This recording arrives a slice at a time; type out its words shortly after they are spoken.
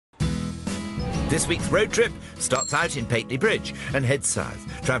This week's road trip starts out in Pateley Bridge and heads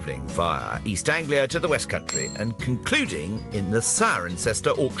south, travelling via East Anglia to the West Country and concluding in the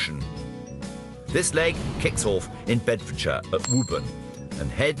Cirencester auction. This leg kicks off in Bedfordshire at Woburn and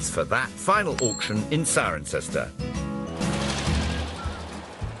heads for that final auction in Cirencester.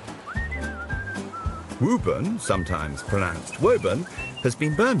 Woburn, sometimes pronounced Woburn, has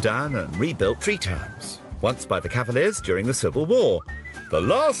been burned down and rebuilt 3 times, once by the Cavaliers during the Civil War. The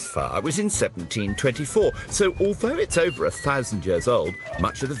last fire was in 1724, so although it's over 1,000 years old,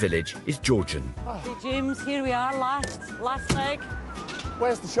 much of the village is Georgian. Hey James, here we are, last leg.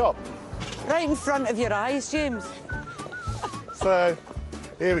 Where's the shop? Right in front of your eyes, James. So,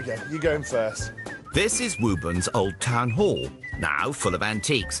 here we go, you going first. This is Woburn's old town hall, now full of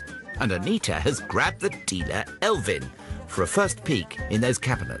antiques, and Anita has grabbed the dealer Elvin for a first peek in those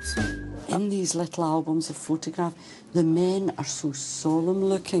cabinets. In these little albums of photographs, the men are so solemn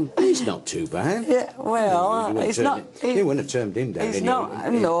looking. He's not too bad. Yeah, well, he's not... You wouldn't have turned him down. He's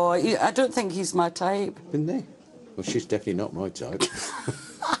not... No, I don't think he's my type. Didn't they? Well, she's definitely not my type.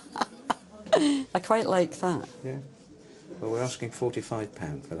 I quite like that. Yeah. Well, we're asking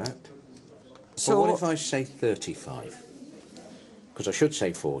 £45 for that. So... Well, what if I say 35? Because I should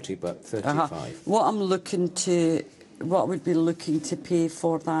say 40, but 35. What I'm looking to... What I would be looking to pay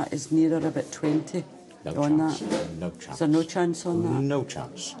for that is nearer about 20 on chance. that. No chance. Is there no chance on that? No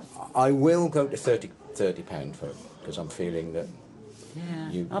chance. I will go to £30 for it, because I'm feeling that...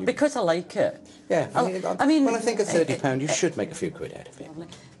 Yeah. Because I like it. Yeah. I mean... When I think of £30, you should make a few quid out of it.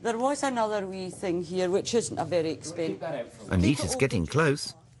 There was another wee thing here, which isn't a very expensive... Anita's getting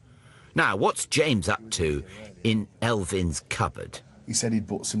close. Now, what's James up to in Elvin's cupboard? He said he'd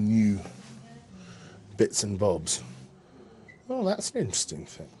bought some new bits and bobs. Oh, that's an interesting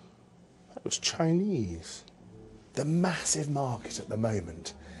thing. That was Chinese. The massive market at the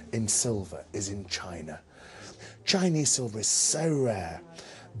moment in silver is in China. Chinese silver is so rare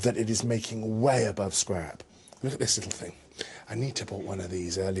that it is making way above scrap. Look at this little thing. Anita bought one of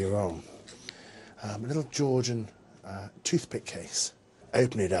these earlier on. A little Georgian toothpick case.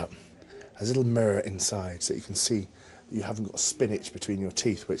 Open it up. There's a little mirror inside so you can see that you haven't got spinach between your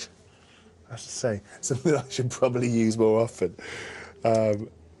teeth, which... I have to say, something I should probably use more often.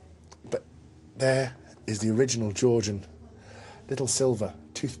 But there is the original Georgian little silver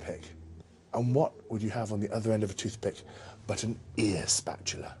toothpick. And what would you have on the other end of a toothpick but an ear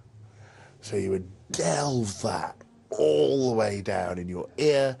spatula? So you would delve that all the way down in your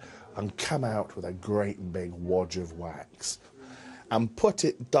ear and come out with a great big wodge of wax and put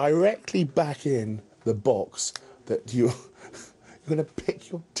it directly back in the box that you're going to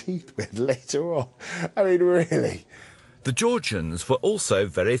pick your teeth with later on. I mean, really. The Georgians were also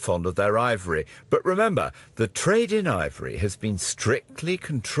very fond of their ivory, but remember, the trade in ivory has been strictly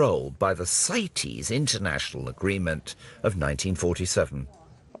controlled by the CITES International Agreement of 1947.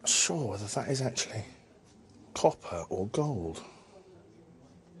 I'm not sure whether that is actually copper or gold.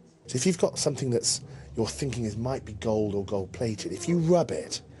 So if you've got something that's you're thinking is might be gold or gold-plated, if you rub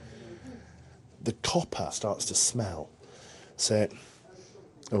it, the copper starts to smell. So,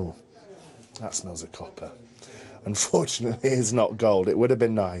 oh, that smells of copper. Unfortunately, it's not gold. It would have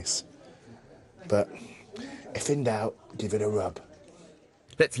been nice. But if in doubt, give it a rub.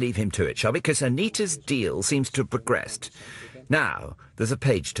 Let's leave him to it, shall we? Because Anita's deal seems to have progressed. Now, there's a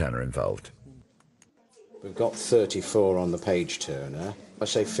page-turner involved. We've got 34 on the page-turner. I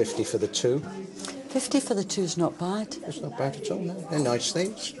say 50 for the 2. 50 for the 2's not bad. It's not bad at all, no. They're nice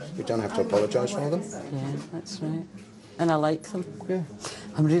things. You don't have to apologise for them. Yeah, that's right. And I like them. Yeah.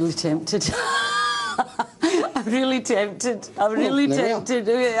 I'm really tempted. I'm really tempted. I'm really tempted.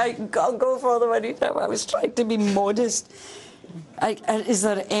 I'll go for them anytime. I was trying to be modest. Is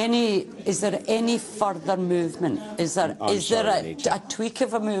there any further movement? Is there a tweak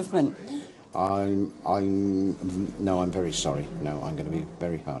of a movement? I'm very sorry. No, I'm going to be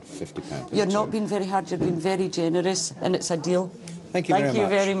very hard. £50. You're not being very hard. You're being very generous, and it's a deal. Thank you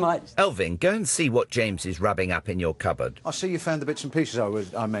very much. Elvin, go and see what James is rubbing up in your cupboard. I see you found the bits and pieces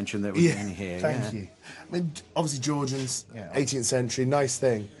I mentioned that was in here. Thank you. I mean, obviously Georgians, 18th century, nice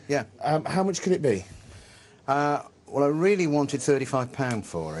thing. Yeah. How much could it be? Well, I really wanted £35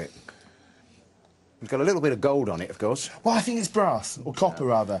 for it. It's got a little bit of gold on it, of course. Well, I think it's brass, or copper,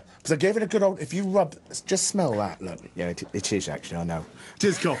 rather. Because I gave it a good old... If you rub... Just smell that, look. Yeah, it is, actually, I know. It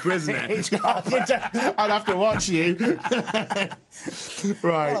is copper, isn't it? It's copper. I'll have to watch you. Right.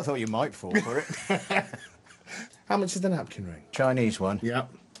 Well, I thought you might fall for it. How much is the napkin ring? Chinese one. Yep.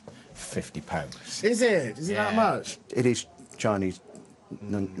 £50. Is it? Is it that much? It is Chinese,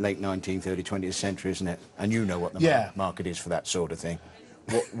 late 19th, early 20th century, isn't it? And you know what the market is for that sort of thing.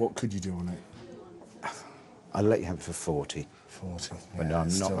 What could you do on it? I'll let you have it for 40. 40. But yeah, I'm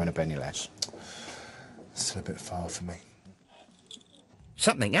not still- going to penny less. Still a bit far for me.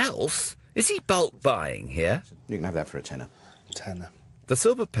 Something else? Is he bulk buying here? You can have that for a tenner. Tenner. The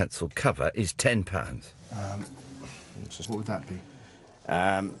silver pencil cover is £10. What would that be?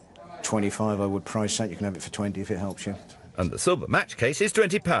 25 I would price that. You can have it for 20 if it helps you. And the silver match case is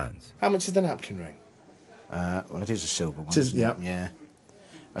 £20. How much is the napkin ring? Well, it is a silver one. It is, isn't it? yeah. Yeah.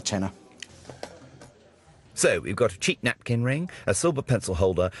 A tenner. So we've got a cheap napkin ring, a silver pencil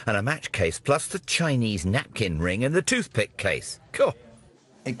holder and a match case, plus the Chinese napkin ring and the toothpick case. Cool.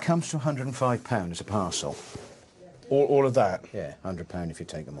 It comes to £105 a parcel. All of that? Yeah, £100 if you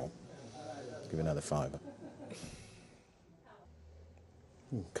take them all. Give another fiver.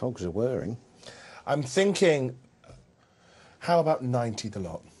 Cogs are whirring. I'm thinking, how about 90 the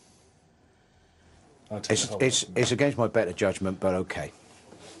lot? I'll take the whole lot. It's against my better judgment, but okay.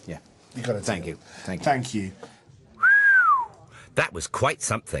 Yeah. You got to Thank you. Thank you. Thank you. That was quite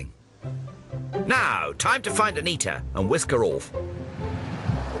something. Now, time to find Anita and whisk her off.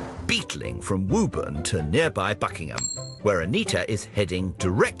 Beetling from Woburn to nearby Buckingham, where Anita is heading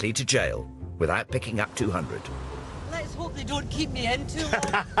directly to jail without picking up 200. Let's hope they don't keep me in too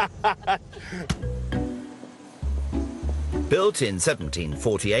long. Built in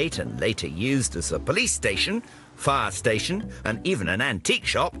 1748 and later used as a police station, fire station and even an antique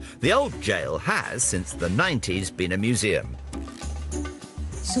shop, the old jail has, since the 90s, been a museum.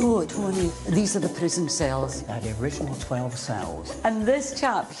 So, Tony, these are the prison cells. They had the original 12 cells. And this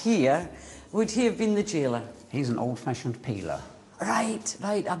chap here, would he have been the jailer? He's an old-fashioned peeler. Right,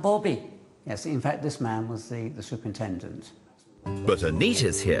 a bobby. Yes, in fact, this man was the superintendent. But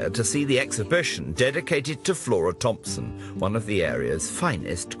Anita's here to see the exhibition dedicated to Flora Thompson, one of the area's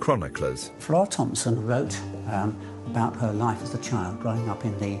finest chroniclers. Flora Thompson wrote about her life as a child growing up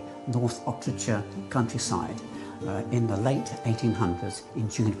in the North Oxfordshire countryside in the late 1800s in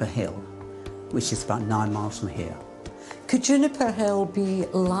Juniper Hill, which is about 9 miles from here. Could Juniper Hill be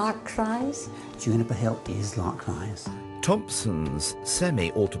Larkrise? Juniper Hill is Larkrise. Thompson's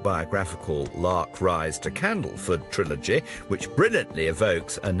semi-autobiographical Lark Rise to Candleford trilogy, which brilliantly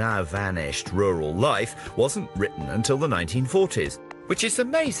evokes a now-vanished rural life, wasn't written until the 1940s, which is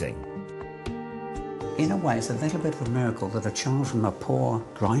amazing. In a way, it's a little bit of a miracle that a child from a poor,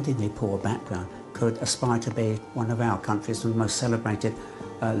 grindingly poor background could aspire to be one of our country's most celebrated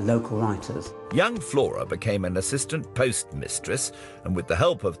local writers. Young Flora became an assistant postmistress and, with the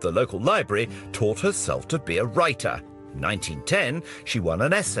help of the local library, taught herself to be a writer. In 1910, she won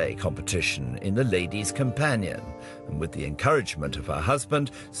an essay competition in the Ladies' Companion, and with the encouragement of her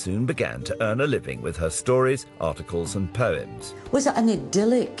husband, soon began to earn a living with her stories, articles and poems. Was it an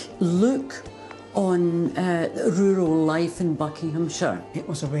idyllic look on rural life in Buckinghamshire? It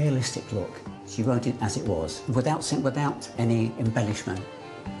was a realistic look. She wrote it as it was, without any embellishment.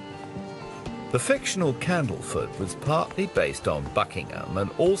 The fictional Candleford was partly based on Buckingham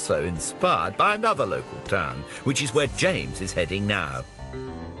and also inspired by another local town, which is where James is heading now.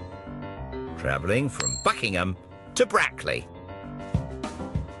 Travelling from Buckingham to Brackley.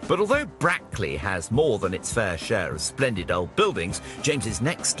 But although Brackley has more than its fair share of splendid old buildings, James's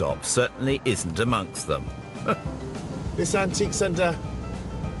next stop certainly isn't amongst them. This antique centre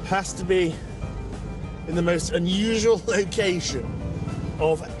has to be in the most unusual location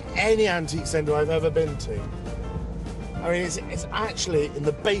of any antique centre I've ever been to. I mean, it's actually in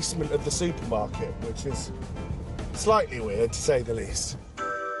the basement of the supermarket, which is slightly weird, to say the least.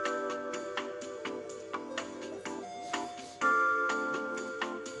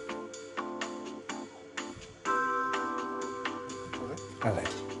 Hello.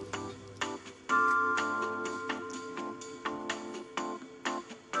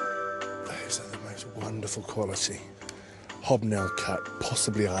 Those are the most wonderful quality. Hobnail cut,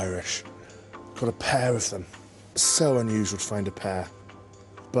 possibly Irish. Got a pair of them. So unusual to find a pair.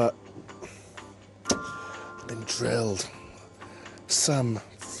 But they've been drilled. Some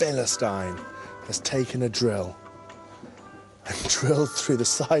Philistine has taken a drill and drilled through the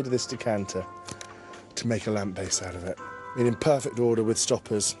side of this decanter to make a lamp base out of it. In perfect order with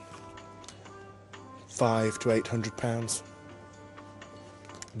stoppers. £500 to £800.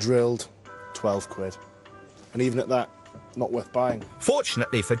 Drilled, 12 quid. And even at that, not worth buying.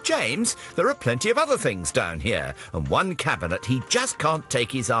 Fortunately for James, there are plenty of other things down here, and one cabinet he just can't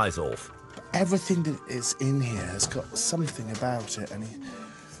take his eyes off. Everything that is in here has got something about it, and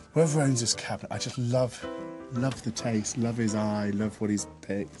whoever owns this cabinet, I just love the taste, love his eye, love what he's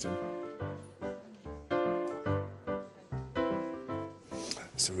picked. And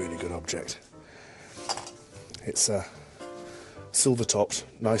it's a really good object. It's silver-topped,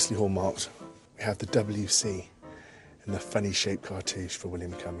 nicely hallmarked. We have the WC in the funny shaped cartouche for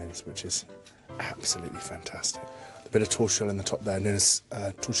William Cummins, which is absolutely fantastic. The bit of tortoiseshell in the top there, known as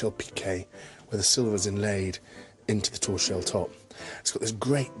tortoiseshell piqué, where the silver is inlaid into the tortoiseshell top. It's got this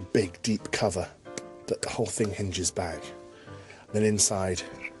great big deep cover that the whole thing hinges back. Then inside,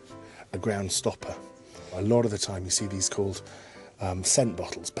 a ground stopper. A lot of the time you see these called scent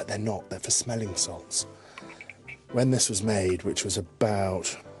bottles, but they're not, they're for smelling salts. When this was made, which was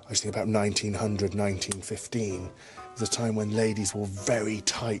about, I think about 1900, 1915, it was a time when ladies wore very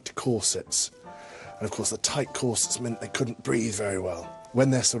tight corsets. And of course the tight corsets meant they couldn't breathe very well.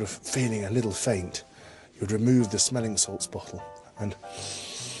 When they're sort of feeling a little faint, you'd remove the smelling salts bottle and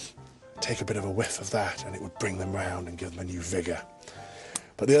take a bit of a whiff of that, and it would bring them round and give them a new vigour.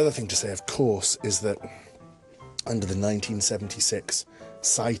 But the other thing to say, of course, is that under the 1976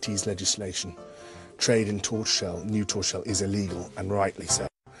 CITES legislation, trade in tortoiseshell, new tortoiseshell, is illegal, and rightly so.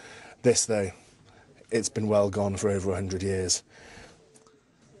 This, though, it's been well gone for over 100 years.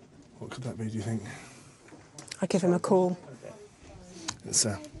 What could that be, do you think? I'll give him a call. It's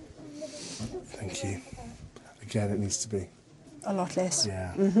thank you. Again, it needs to be A lot less.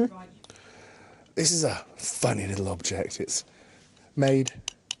 Yeah. This is a funny little object. It's made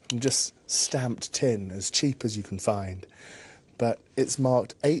from just stamped tin, as cheap as you can find. But it's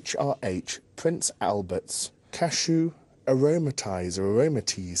marked HRH, Prince Albert's Cashew Aromatize or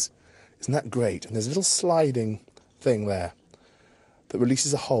Aromatease. Isn't that great? And there's a little sliding thing there that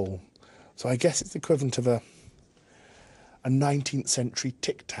releases a hole. So I guess it's the equivalent of a 19th century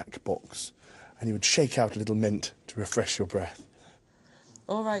tic-tac box. And you would shake out a little mint to refresh your breath.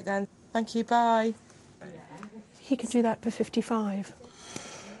 All right then. Thank you. Bye. He could do that for 55.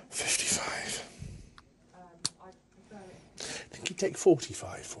 55. I think he'd take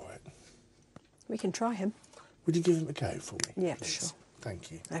 45 for it. We can try him. Would you give him a go for me? Yeah, please? sure.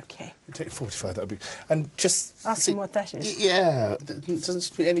 Thank you. Okay. You'd take 45, that would be... And just... Ask him what that is. Yeah, there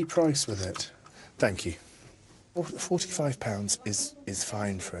doesn't be any price with it. Thank you. £45 is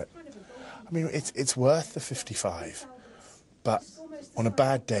fine for it. I mean, it's worth the 55, but on a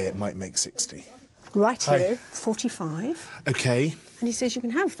bad day it might make 60. Right Hi. here, 45. Okay. And he says you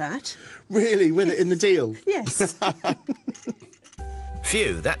can have that. Really? With it in the deal? Yes.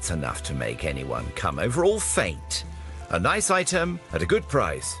 Phew, that's enough to make anyone come over all faint. A nice item at a good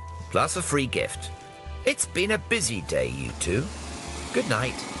price, plus a free gift. It's been a busy day, you two. Good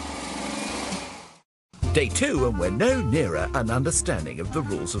night. Day 2, and we're no nearer an understanding of the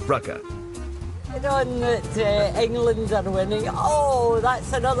rules of rugger. Get on that England are winning. Oh,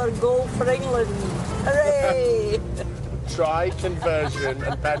 that's another goal for England. Hooray! Try conversion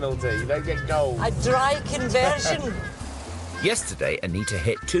and penalty. You don't get goals. A dry conversion. Yesterday, Anita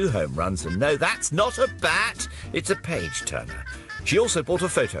hit 2 home runs, and no, that's not a bat, it's a page-turner. She also bought a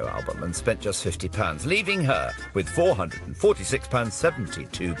photo album and spent just £50, leaving her with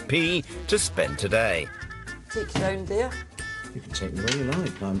 £446.72p to spend today. Take you round there. You can take me where you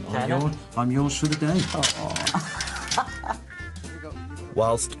like. Can I'm yours for the day.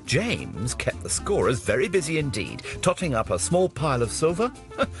 Whilst James kept the scorers very busy indeed, totting up a small pile of silver,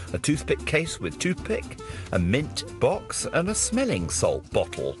 a toothpick case with toothpick, a mint box and a smelling salt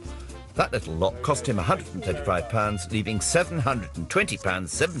bottle. That little lot cost him £135, leaving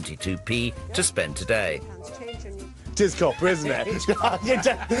 £720.72p to spend today. Tis copper, isn't it?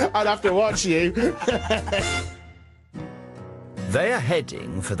 I'd have to watch you. They are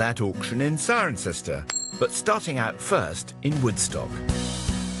heading for that auction in Cirencester, but starting out first in Woodstock.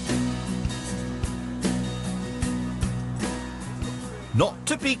 Not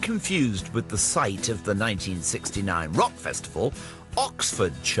to be confused with the site of the 1969 Rock Festival,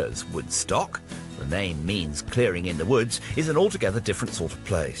 Oxfordshire's Woodstock, the name means clearing in the woods, is an altogether different sort of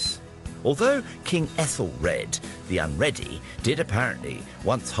place. Although King Ethelred the Unready did apparently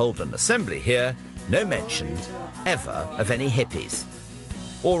once hold an assembly here, no mention ever of any hippies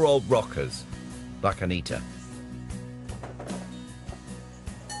or old rockers like Anita.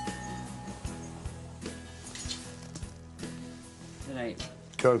 Right.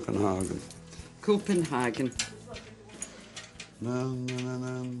 Copenhagen. Copenhagen. No.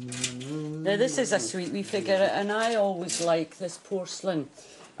 Now this is a sweet wee figure, and I always like this porcelain.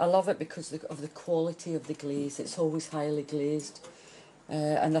 I love it because of the quality of the glaze. It's always highly glazed,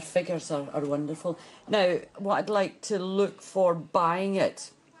 and their figures are wonderful. Now, what I'd like to look for buying it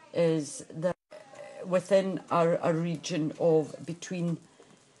is within a region of between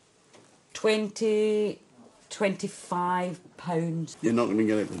 £20, £25. You're not going to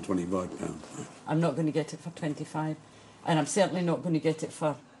get it for £25. I'm not going to get it for 25, and I'm certainly not going to get it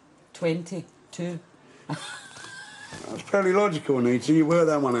for 22. That's fairly logical, Anita. You worked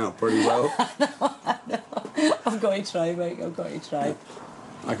that one out pretty well. I know. I've got to try, Mike. I've got to try.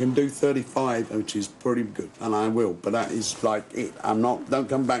 I can do 35, which is pretty good, and I will, but that is like it. I'm not, don't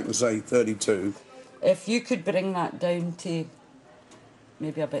come back and say 32. If you could bring that down to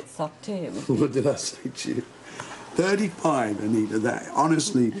maybe about 30, it would be... What did I say to you? 35, Anita, that,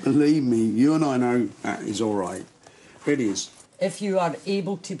 honestly, believe me, you and I know that is all right. It is. If you are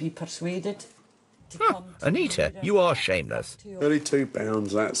able to be persuaded to come to Anita, you are shameless.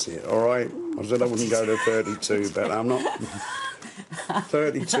 £32, that's it, all right? I said I wouldn't go to 32, but I'm not...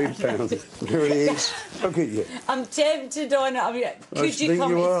 £32. There it is. Look at you. I'm tempted on it. I mean, could you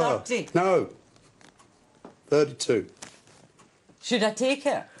come at 30? No. 32. Should I take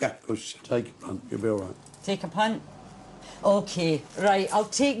it? Yeah, of course. Take it, man. You'll be all right. Take a punt? OK, right, I'll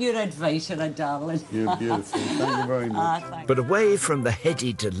take your advice, you're a darling. You're beautiful. Thank you very much. Thanks. But away from the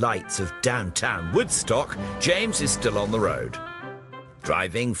heady delights of downtown Woodstock, James is still on the road,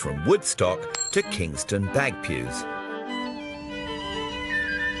 driving from Woodstock to Kingston Bagpues.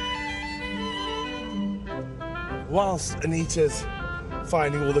 Whilst Anita's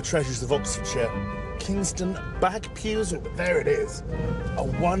finding all the treasures of Oxfordshire, Kingston Bagpues, there it is, a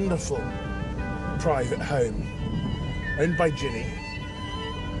wonderful private home owned by Ginny.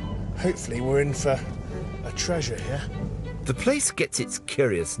 Hopefully we're in for a treasure here. The place gets its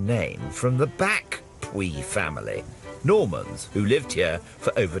curious name from the Bagpuy family, Normans who lived here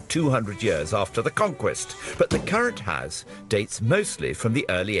for over 200 years after the conquest. But the current house dates mostly from the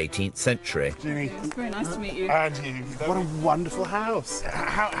early 18th century. Ginny. It's very nice to meet you. And you. What a wonderful house.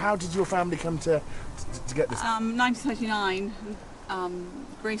 How did your family come to get this? 1939,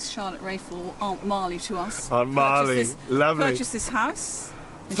 Grace Charlotte Rayful, Aunt Marley to us. Aunt Marley, lovely. Purchased this house.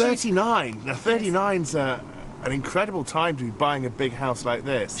 39. Now 39's an incredible time to be buying a big house like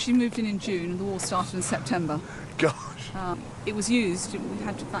this. She moved in June and the war started in September. Gosh. It was used, we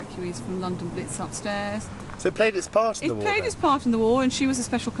had evacuees from London Blitz upstairs. So it played its part in the war? It played its part in the war, and she was a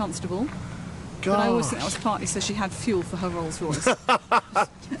special constable. Gosh. But I always think that was partly so she had fuel for her Rolls Royce.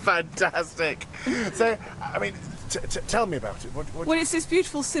 Fantastic. So, I mean, tell me about it. Well, it's this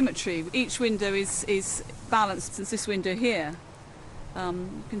beautiful symmetry. Each window is balanced, since this window here,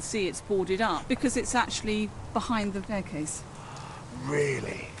 you can see it's boarded up, because it's actually behind the staircase.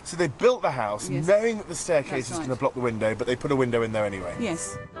 Really? So they built the house knowing that the staircase is going to block the window, but they put a window in there anyway?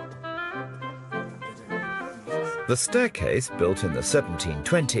 Yes. The staircase, built in the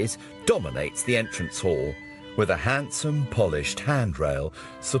 1720s, dominates the entrance hall, with a handsome, polished handrail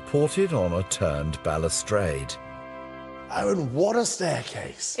supported on a turned balustrade. Oh, and what a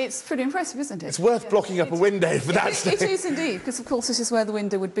staircase. It's pretty impressive, isn't it? It's worth blocking up a window for that staircase. It is indeed, because of course this is where the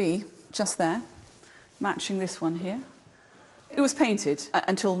window would be, just there, matching this one here. It was painted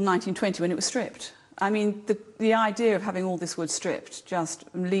until 1920 when it was stripped. I mean, the idea of having all this wood stripped just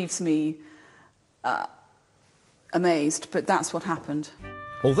leaves me amazed, but that's what happened.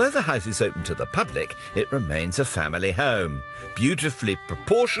 Although the house is open to the public, it remains a family home, beautifully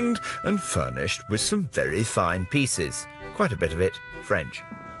proportioned and furnished with some very fine pieces. Quite a bit of it French.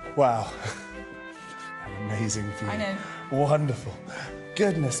 Wow. An amazing view. I know. Wonderful.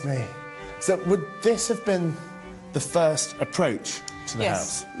 Goodness me. So would this have been the first approach to the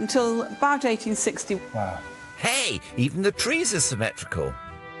house? Yes, until about 1860. Wow. Hey, even the trees are symmetrical.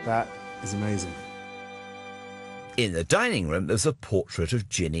 That is amazing. In the dining room, there's a portrait of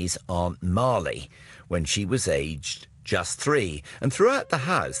Ginny's Aunt Marley when she was aged just 3, and throughout the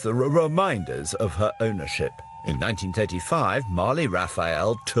house there are reminders of her ownership. In 1935, Marley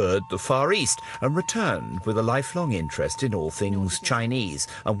Raphael toured the Far East and returned with a lifelong interest in all things Chinese,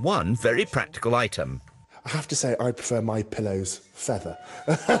 and one very practical item. I have to say, I prefer my pillow's feather.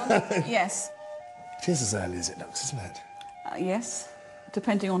 Yes. It is as early as it looks, isn't it? Yes,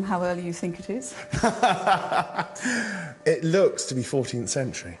 depending on how early you think it is. It looks to be 14th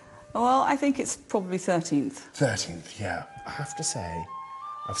century. Well, I think it's probably 13th. 13th, yeah. I have to say,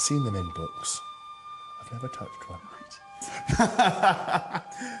 I've seen them in books. I've never touched one. Right.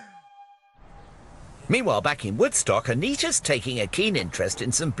 Meanwhile, back in Woodstock, Anita's taking a keen interest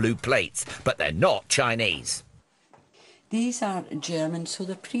in some blue plates, but they're not Chinese. These are German, so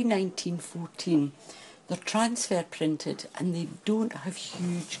they're pre-1914. They're transfer printed and they don't have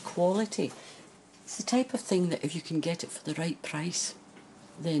huge quality. It's the type of thing that if you can get it for the right price,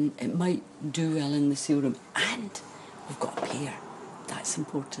 then it might do well in the sale room. And we've got a pair. That's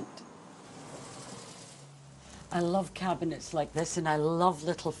important. I love cabinets like this and I love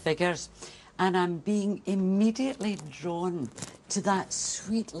little figures. And I'm being immediately drawn to that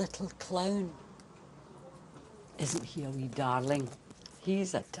sweet little clown. Isn't he a wee darling?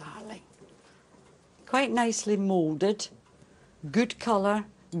 He's a darling. Quite nicely moulded, good colour,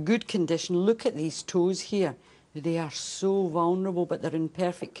 good condition. Look at these toes here. They are so vulnerable, but they're in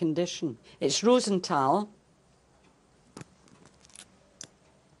perfect condition. It's Rosenthal.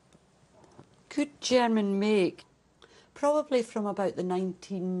 Good German make. Probably from about the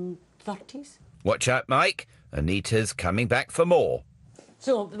 1930s. Watch out, Mike. Anita's coming back for more.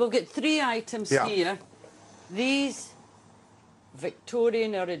 So we've got 3 items here. These,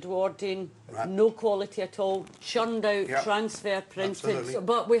 Victorian or Edwardian, no quality at all, churned out, transfer printed. Absolutely.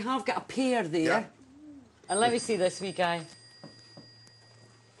 But we have got a pair there. Yeah. And let me see this wee guy.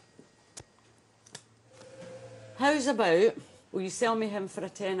 How's about, will you sell me him for a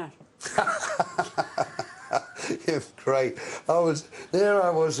tenner? It's great. I was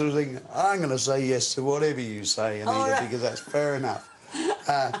thinking, I'm going to say yes to whatever you say, Anita, because that's fair enough.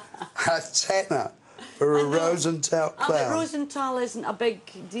 A tenner for a Rosenthal clown. But Rosenthal isn't a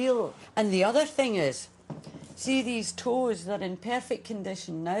big deal. And the other thing is, see these toes, they're in perfect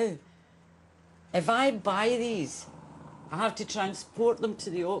condition now. If I buy these, I have to transport them to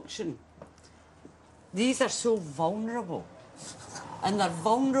the auction. These are so vulnerable. And they're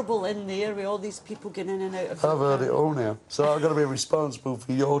vulnerable in there with all these people getting in and out of I've heard it all now. So I've got to be responsible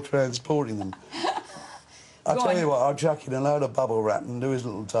for your transporting them. I'll tell you what, I'll chuck in a load of bubble wrap and do his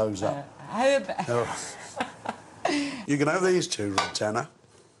little toes up. How about... You can have these two, Tanner.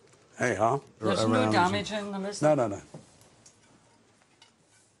 There you are. There's no damage in them, is there? No.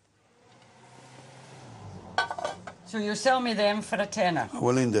 So you'll sell me them for a tenner? I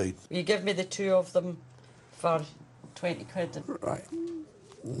will indeed. You give me the 2 of them for 20 quid. Right.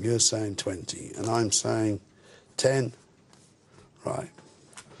 You're saying 20, and I'm saying 10. Right.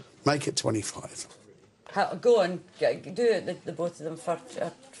 Make it 25. Go on, do it, the both of them for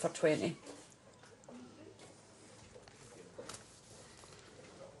 20.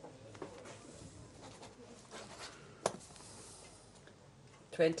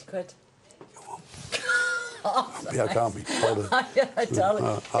 £20. Yeah, I can't be bothered.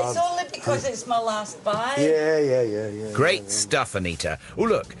 Darling. It's only because it's my last buy. Yeah. Great stuff, Anita. Oh,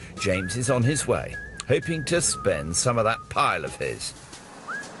 look, James is on his way, hoping to spend some of that pile of his.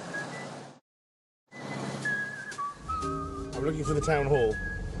 I'm looking for the town hall.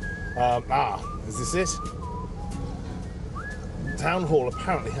 Is this it? Town hall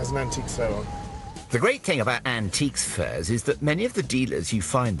apparently has an antiques fair on. The great thing about antiques fairs is that many of the dealers you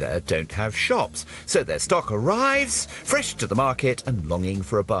find there don't have shops, so their stock arrives, fresh to the market and longing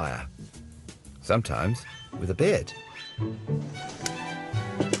for a buyer. Sometimes with a beard.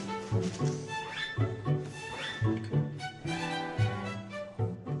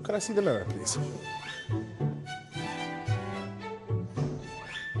 Can I see the mirror, please? Thank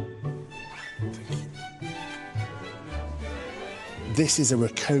you. This is a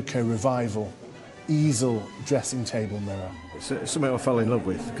Rococo revival easel dressing table mirror. It's something I fell in love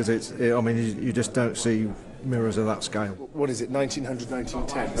with because you just don't see mirrors of that scale. What is it, 1900,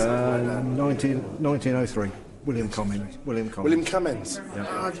 1910? 1903. William Cummins. William Cummins? Yeah.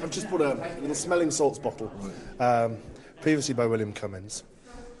 I've just bought a little smelling salts bottle, previously by William Cummins.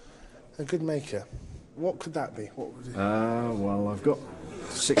 A good maker. What could that be? What would it... Well, I've got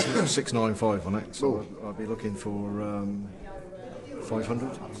 695 on it, so I'll be looking for 500.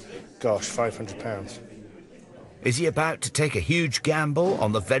 Gosh, £500. Is he about to take a huge gamble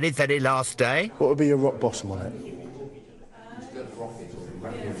on the very, very last day? What would be your rock bottom on it?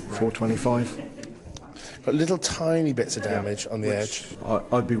 425. Got little tiny bits of damage on the edge.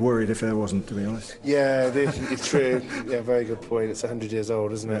 I'd be worried if there wasn't, to be honest. Yeah, it's true. Yeah, very good point. It's 100 years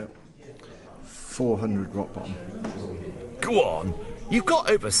old, isn't it? 400 rock bottom. Go on. You've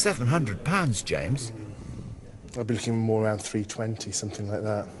got over £700, James. I'd be looking more around 320, something like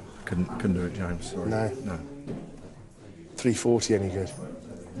that. Couldn't do it, James. Sorry. No. 340 any good?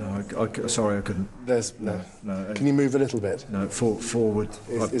 No, sorry, I couldn't. There's no. Can you move a little bit? No, forward.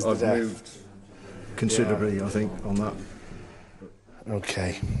 I've moved considerably, I think, on that.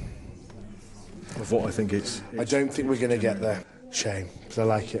 Okay. Of what I think it's I don't think we're going to get there. Shame, because I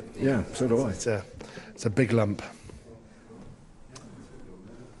like it. Yeah, so do I. It's a big lump.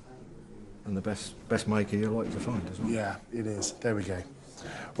 And the best maker you like to find as well. Yeah, it is. There we go.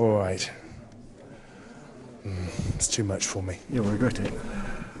 All right. It's too much for me. You'll regret it.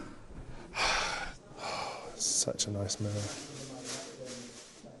 Such a nice mirror.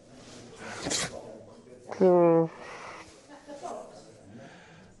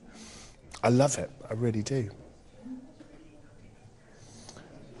 I love it. I really do.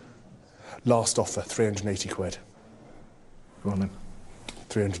 Last offer, 380 quid. Go on then.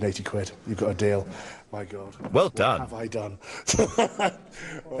 380 quid. You've got a deal. My God. Well done. What have I done?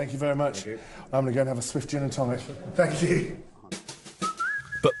 Thank you very much. I'm going to go and have a swift gin and tonic. Thank you.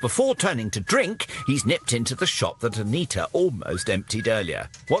 But before turning to drink, he's nipped into the shop that Anita almost emptied earlier.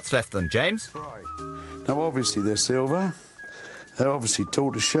 What's left then, James? Right. Now, obviously, they're silver. They're obviously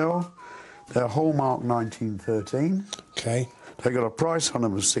tortoiseshell. They're Hallmark 1913. Okay. They got a price on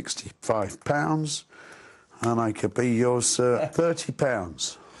them of £65, and they could be yours, sir,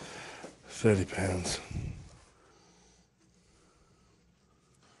 £30. £30.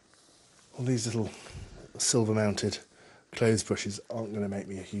 All these little silver-mounted clothes brushes aren't going to make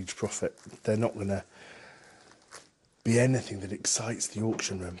me a huge profit. They're not going to be anything that excites the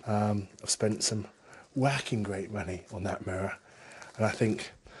auction room. I've spent some whacking great money on that mirror, and I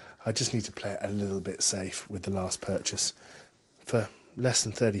think I just need to play it a little bit safe with the last purchase. For less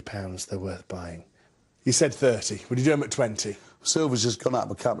than £30, they're worth buying. You said 30. Would you do them at 20? Silver's just gone up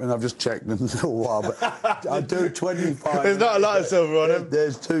a couple, and I've just checked in a little while, but I do 25. There's not a lot of silver on them.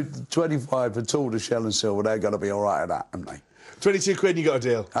 There's 25 for tortoiseshell and silver. They're going to be all right at that, haven't they? 22 quid, you got a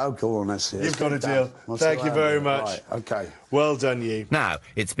deal. Oh, go on, that's it. You've got a deal. Thank you very much. Right, OK. Well done, you. Now,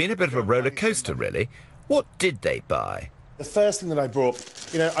 it's been a bit of a roller coaster, really. What did they buy? The first thing that I brought,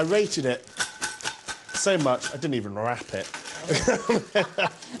 you know, I rated it so much, I didn't even wrap it.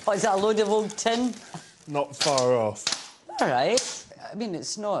 What, is that a load of old tin? Not far off. All right. I mean,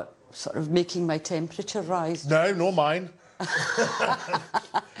 it's not sort of making my temperature rise. No, nor mine.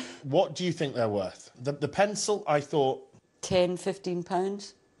 What do you think they're worth? The pencil, I thought... £10, £15.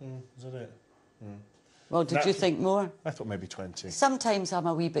 Is that it? Well, did you think more? I thought maybe 20. Sometimes I'm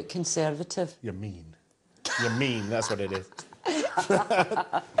a wee bit conservative. You're mean. You're mean, that's what it is.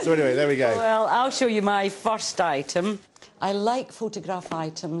 So anyway, there we go. Well, I'll show you my first item. I like photograph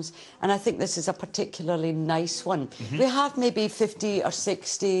items, and I think this is a particularly nice one. We have maybe 50 or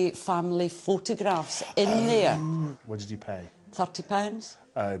 60 family photographs in there. What did you pay? £30.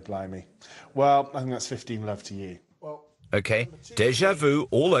 Oh, blimey. Well, I think that's 15 love to you. Well, OK, déjà vu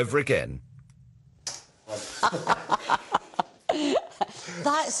all over again.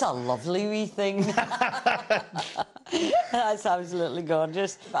 That's a lovely wee thing. That's absolutely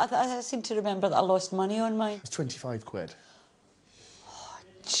gorgeous. But I seem to remember that I lost money on mine. it's 25 quid.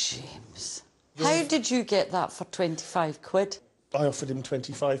 James. How did you get that for 25 quid? I offered him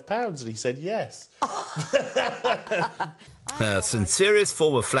 £25 and he said yes. A sincerest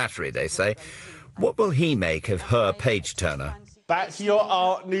form of flattery, they say. What will he make of her page-turner? Back to your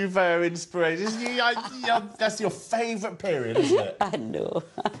Art Nouveau inspiration. That's your favourite period, isn't it? I know.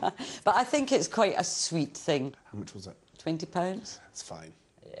 But I think it's quite a sweet thing. How much was it? £20. It's fine.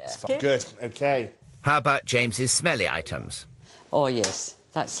 Yeah. It's fine. Good, OK. How about James's smelly items? Oh, yes,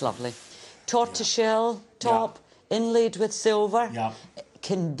 that's lovely. Tortoiseshell top, inlaid with silver. Yeah.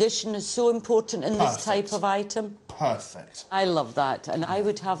 Condition is so important in this type of item. Perfect. I love that, and I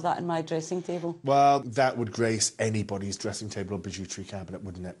would have that in my dressing table. Well, that would grace anybody's dressing table or bijouterie cabinet,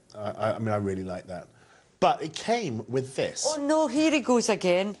 wouldn't it? I mean, I really like that. But it came with this. Oh, no, here he goes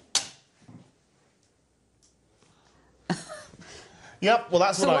again. Yep, well,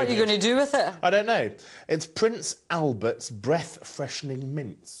 that's So what I what are you did. going to do with it? I don't know. It's Prince Albert's breath-freshening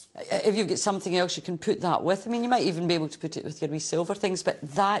mints. If you've got something else you can put that with, I mean, you might even be able to put it with your wee silver things, but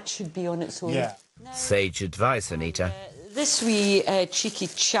that should be on its own. Yeah. Sage advice, Anita. This wee cheeky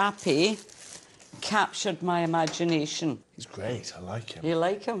chappie captured my imagination. He's great. I like him. You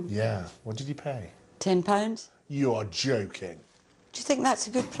like him? Yeah. What did you pay? £10? You're joking. Do you think that's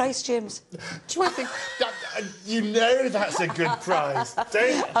a good price, James? Do I think... you know that's a good price, don't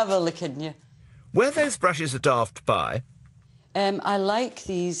you? Have a look in you. Were those brushes a daft buy? I like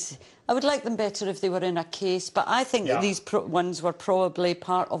these. I would like them better if they were in a case, but I think that these ones were probably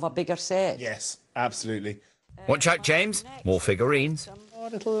part of a bigger set. Yes, absolutely. Watch out, James. More figurines. Oh,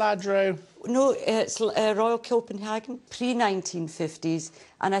 little ladro. No, it's Royal Copenhagen, pre-1950s,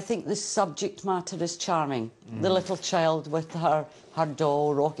 and I think the subject matter is charming. The little child with her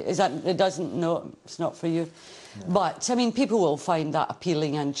doll rocket. Is that... It doesn't... No, it's not for you. No. But, I mean, people will find that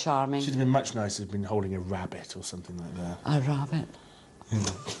appealing and charming. Should have been much nicer if been holding a rabbit or something like that. A rabbit.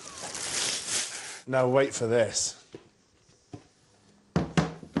 Now, wait for this.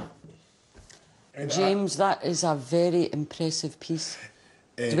 James, that is a very impressive piece.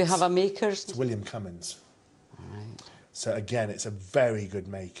 Do we have a maker's? It's William Cummins. Right. So, again, it's a very good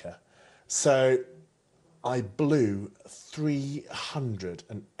maker. So, I blew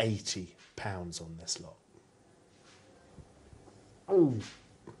 £380 on this lot. Oh.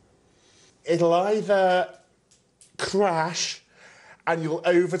 It'll either crash and you'll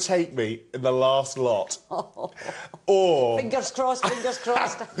overtake me in the last lot, or... Fingers crossed, fingers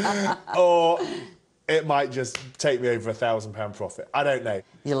crossed. or it might just take me over £1,000 profit. I don't know.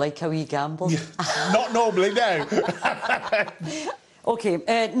 You like how you gamble? Not normally, no. OK,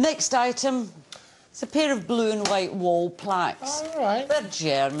 next item. It's a pair of blue and white wall plaques. All right. They're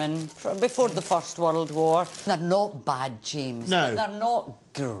German, from before the First World War. They're not bad, James. No. They're not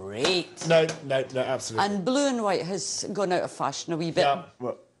great. No, absolutely. And blue and white has gone out of fashion a wee bit. Yeah.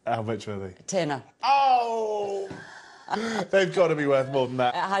 Well, how much were they? Tenner. Oh! They've got to be worth more than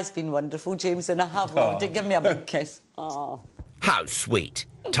that. It has been wonderful, James, and I have loved it. Give me a big kiss. Oh. How sweet.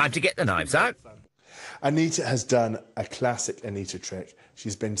 Time to get the knives out. Anita has done a classic Anita trick.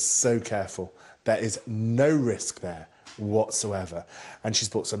 She's been so careful. There is no risk there whatsoever. And she's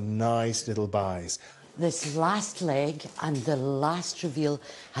bought some nice little buys. This last leg and the last reveal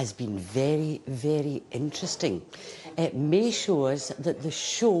has been very, very interesting. It may show us that the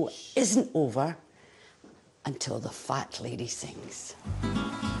show isn't over until the fat lady sings.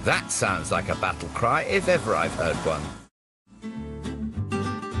 That sounds like a battle cry if ever I've heard one.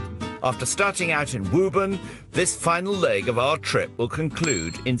 After starting out in Woburn, this final leg of our trip will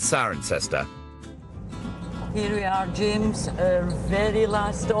conclude in Cirencester. Here we are, James, our very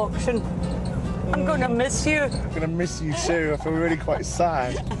last auction. I'm going to miss you. I'm going to miss you too. I feel really quite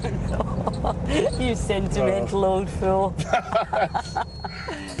sad. You sentimental old fool.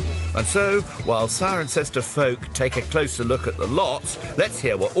 And so, while Cirencester folk take a closer look at the lots, let's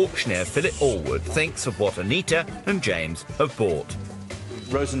hear what auctioneer Philip Allwood thinks of what Anita and James have bought.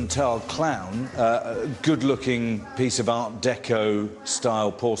 Rosenthal clown, a good-looking piece of Art Deco style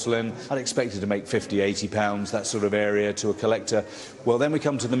porcelain. I'd expect it to make 50, 80 pounds, that sort of area to a collector. Well, then we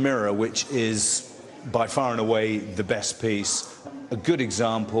come to the mirror, which is by far and away the best piece. A good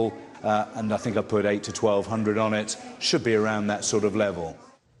example, and I think I put 8 to 1200 on it. Should be around that sort of level.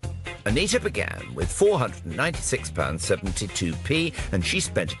 Anita began with £496.72p, and she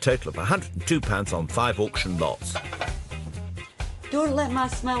spent a total of £102 on 5 auction lots. Don't let my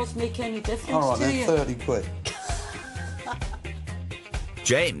smells make any difference All right, to then, you. 30 quid.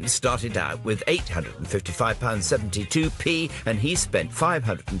 James started out with £855.72p, and he spent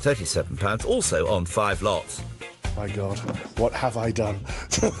 £537 also on 5 lots. My God, what have I done?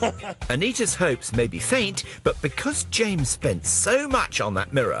 Anita's hopes may be faint, but because James spent so much on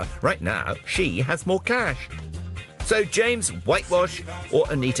that mirror, right now she has more cash. So James, whitewash or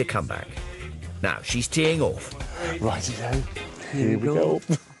Anita comeback. Now she's teeing off. Righty-ho. Here we go.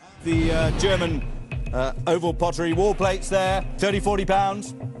 The German oval pottery wall plates there, 30, 40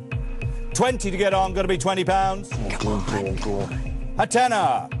 pounds. 20 to get on, got to be 20 pounds. Go on. A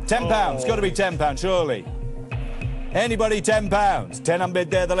tenner, 10 pounds, got to be 10 pounds, surely. Anybody, 10 pounds. 10 unbid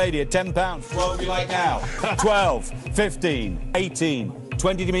there, the lady at 10 pounds. 12 we like now. 12, 15, 18,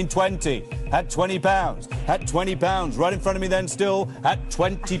 20, do you mean 20? At 20 pounds. At 20 pounds, right in front of me then still. At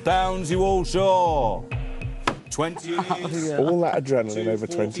 20 pounds, you all sure? 20 it is. All that adrenaline over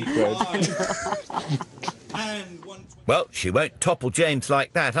 20 quid. Well, she won't topple James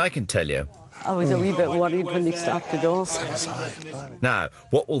like that, I can tell you. I was a wee bit worried when they started off. Now,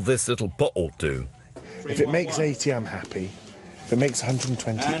 what will this little bottle do? If it makes 80, I'm happy. If it makes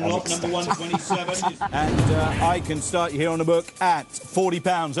 120, And I'm lot number ecstatic. 127. And I can start you here on the book at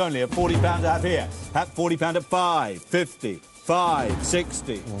 £40 only. At £40 I have here. At £40 at 5, 50, 5,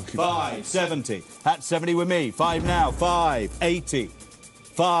 60, 5, 70. At 70 with me. 5 now. 5, 80.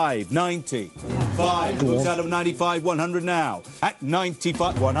 5, 90. 5, books out of 95, 100 now. At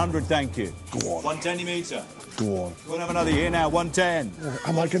 95, 100, thank you. Go on. 110 metre. Go on. We'll have another here now, 110.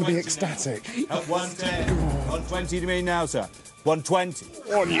 Am I going to be ecstatic? At 110. 120 to me now, sir. 120.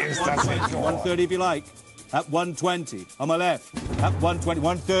 Oh, yes, that's it. 130 if you like. At 120 on my left. At 120,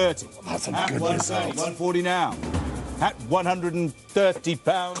 130. That's a at good 130, result. 140 now. At 130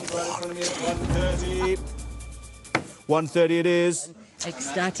 pounds. Right in front of me at 130. 130 it is.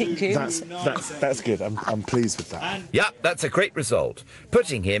 Ecstatic, James. That's good. I'm pleased with that. Yep, that's a great result,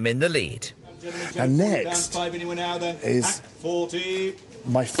 putting him in the lead. And next is 40.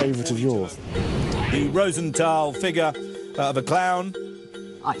 my favourite of yours. The Rosenthal figure of a clown.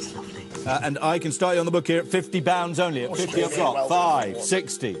 Oh, it's lovely. And I can start you on the book here at £50 only. At 50 I've got 5,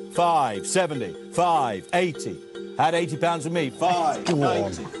 60, 5, 70, 5, 80. At £80 with me. 5,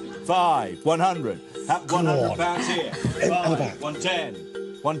 90, 5, 100. At £100 here. 5, 110,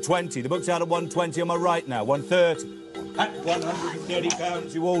 120. The book's out at 120 on my right now. 130. At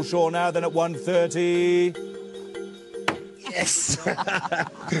 £130, you all sure now, then at 130. Yes!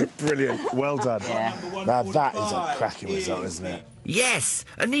 Brilliant. Well done. Yeah. Now that is a cracking result, isn't it? Yes,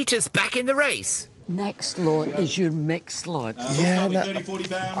 Anita's back in the race. Next lot is your mixed lot. Yeah, no, £30,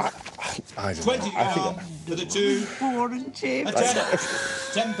 £40. I don't 20 know. I down think to the 2. Boring, James. A tenner.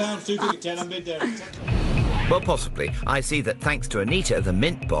 £10, 2 ticket, 10 unbid there. Well, possibly. I see that thanks to Anita, the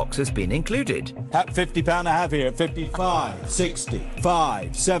mint box has been included. At £50 I have here, at 55, 60,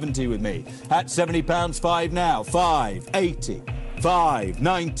 5, 70 with me. At £70, 5 now, 5, 80, 5,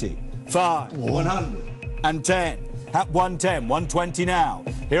 90, 5, 110. At 110, 120 now.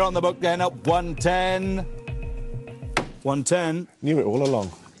 Here on the book then, at 110. 110. Knew it all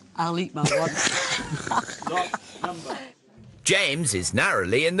along. I'll eat my one. James is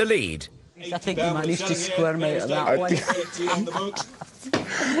narrowly in the lead. I think you managed to squirm out of that one.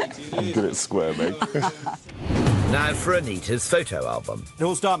 I'm good at squirming. Now for Anita's photo album.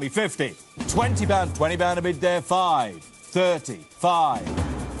 It'll start me 50, £20, £20 a bid there, 5, 30, 5,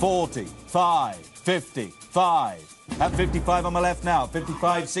 40, 5, 50, 5. At 55 on my left now,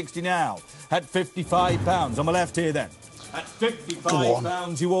 55, 60 now. At £55 on my left here then. At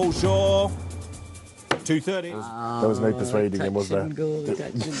 £55, you all sure? 230. There was no persuading him, was there?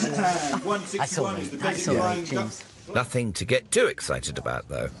 161 is the That's all right, James. Nothing to get too excited about,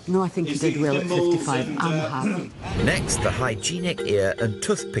 though. No, I think you did well at 55. I'm happy. Next, the hygienic ear and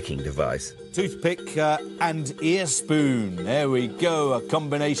tooth-picking device. Toothpick and ear spoon. There we go, a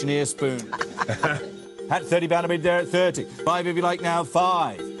combination ear spoon. At £30 a bid there at 30. 5 if you like now,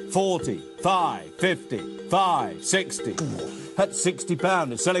 5, 40, 5, 50, 5, 60. At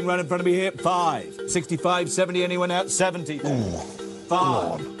 £60. It's selling right in front of me here, 5, 65, 70, anyone out, 70.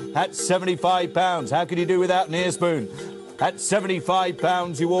 5. At £75. How could you do without an ear spoon? At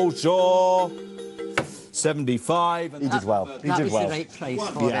 £75, you all sure? 75. He did well. He did well. That was the right price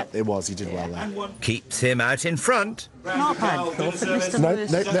for Yeah, it. it was. He did well there. Keeps him out in front. Not bad profit, Mr. No, Lewis.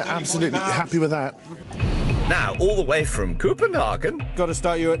 no, absolutely happy with that. Now, all the way from Copenhagen. Got to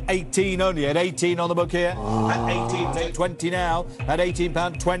start you at 18 only. At 18 on the book here. At 18, take 20 now. At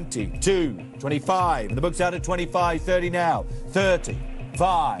 £18, 20, 2, 25. And the book's out at 25, 30 now. 30,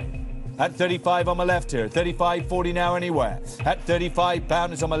 5. At 35 on my left here. 35, 40 now anywhere. At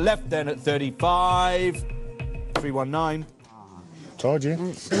 £35, it's on my left then at 35. 319. Told you.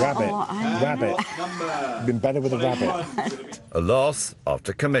 Rabbit. Rabbit. Been better with a rabbit. A loss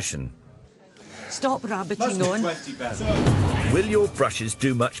after commission. Stop rabbiting on. Will your brushes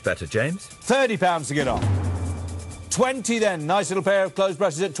do much better, James? £30 to get on. 20 then. Nice little pair of clothes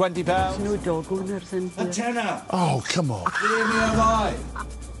brushes at £20. No dog owners in here. A tenner. Oh, come on. Hear me alive.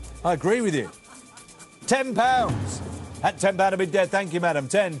 I agree with you. £10. At £10 a bid there, thank you, madam.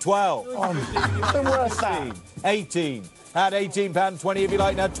 10, 12. The worst that. 18. At £18, 20 if you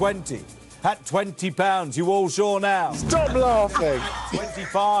like now, 20. At £20, you all sure now? Stop laughing.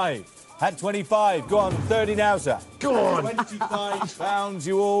 25. At 25, go on, 30 now, sir. Go on. £25,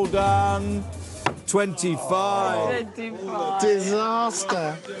 you all done. 25. 25.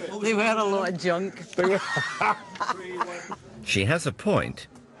 Disaster. They were a lot of junk. She has a point.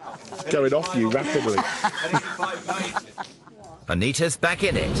 Going off you rapidly. Anita's back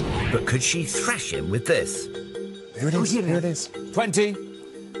in it, but could she thrash him with this? Here it is. Here it is. 20.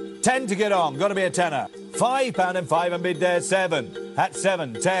 10 to get on. Got to be a tenner. £5 and 5 and bid there. 7. At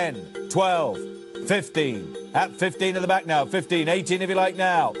 7. 10. 12. 15. At 15 at the back now. 15. 18 if you like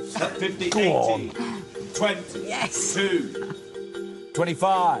now. At 15. Go 18. on. 20. Yes. 2.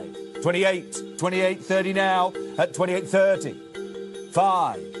 25. 28. 28. 30 now. At 28. 30.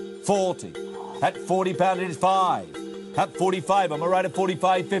 5. 40. At £40 it is 5. At 45. Am I right at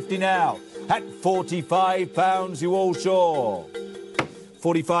 45? 50 now. At £45, you all sure?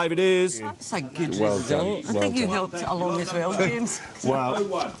 45 it is. That's a good Well result. done, I well think you done. helped along as well, James.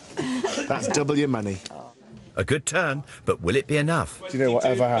 Well, that's double your money. A good turn, but will it be enough? Do you know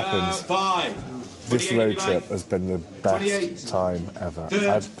whatever happens? 5. This road trip has been the best time ever.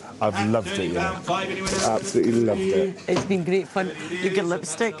 I've loved it, you know. Absolutely loved it. It's been great fun. You get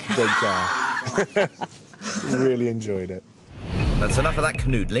lipstick. Don't care. Really enjoyed it. That's enough of that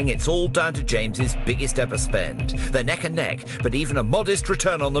canoodling. It's all down to James's biggest ever spend. They're neck and neck, but even a modest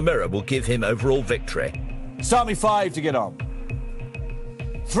return on the mirror will give him overall victory. Start me 5 to get on.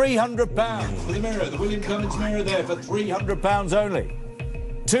 £300 for the mirror, the William Cummins mirror there for £300 only.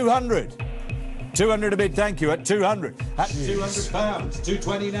 200. 200 a bid, thank you, at 200. At £200.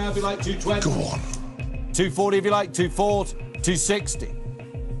 220 now if you like, 220. Go on. 240 if you like, 240. 260.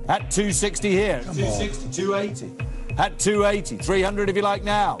 At 260 here. 260, 280. At 280. 300 if you like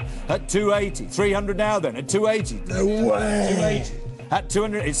now. At 280. 300 now then. At 280. No way. 280. At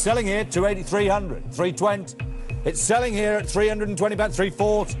 200. It's selling here. 280. 300. 320. It's selling here at £320.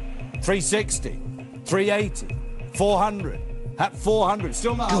 340. 360. 380. 400. At 400.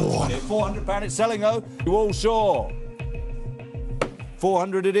 Still not up. £400 it's selling, though. You all sure?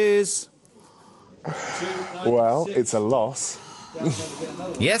 400 it is. Well, it's a loss.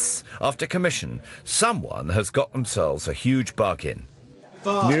 Yes, after commission, someone has got themselves a huge bargain.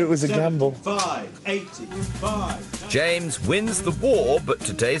 Knew it was a gamble. 585. James wins the war, but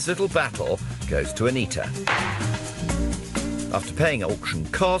today's little battle goes to Anita. After paying auction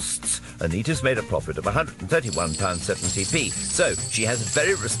costs, Anita's made a profit of £131.70p, so she has a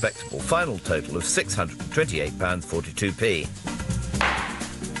very respectable final total of £628.42p.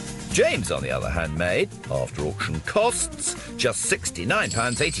 James, on the other hand, made, after auction costs, just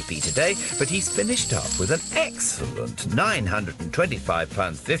 £69.80p today, but he's finished up with an excellent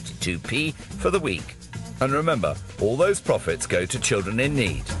 £925.52p for the week. And remember, all those profits go to children in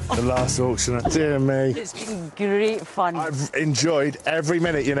need. The last auction, dear me. It's been great fun. I've enjoyed every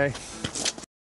minute, you know.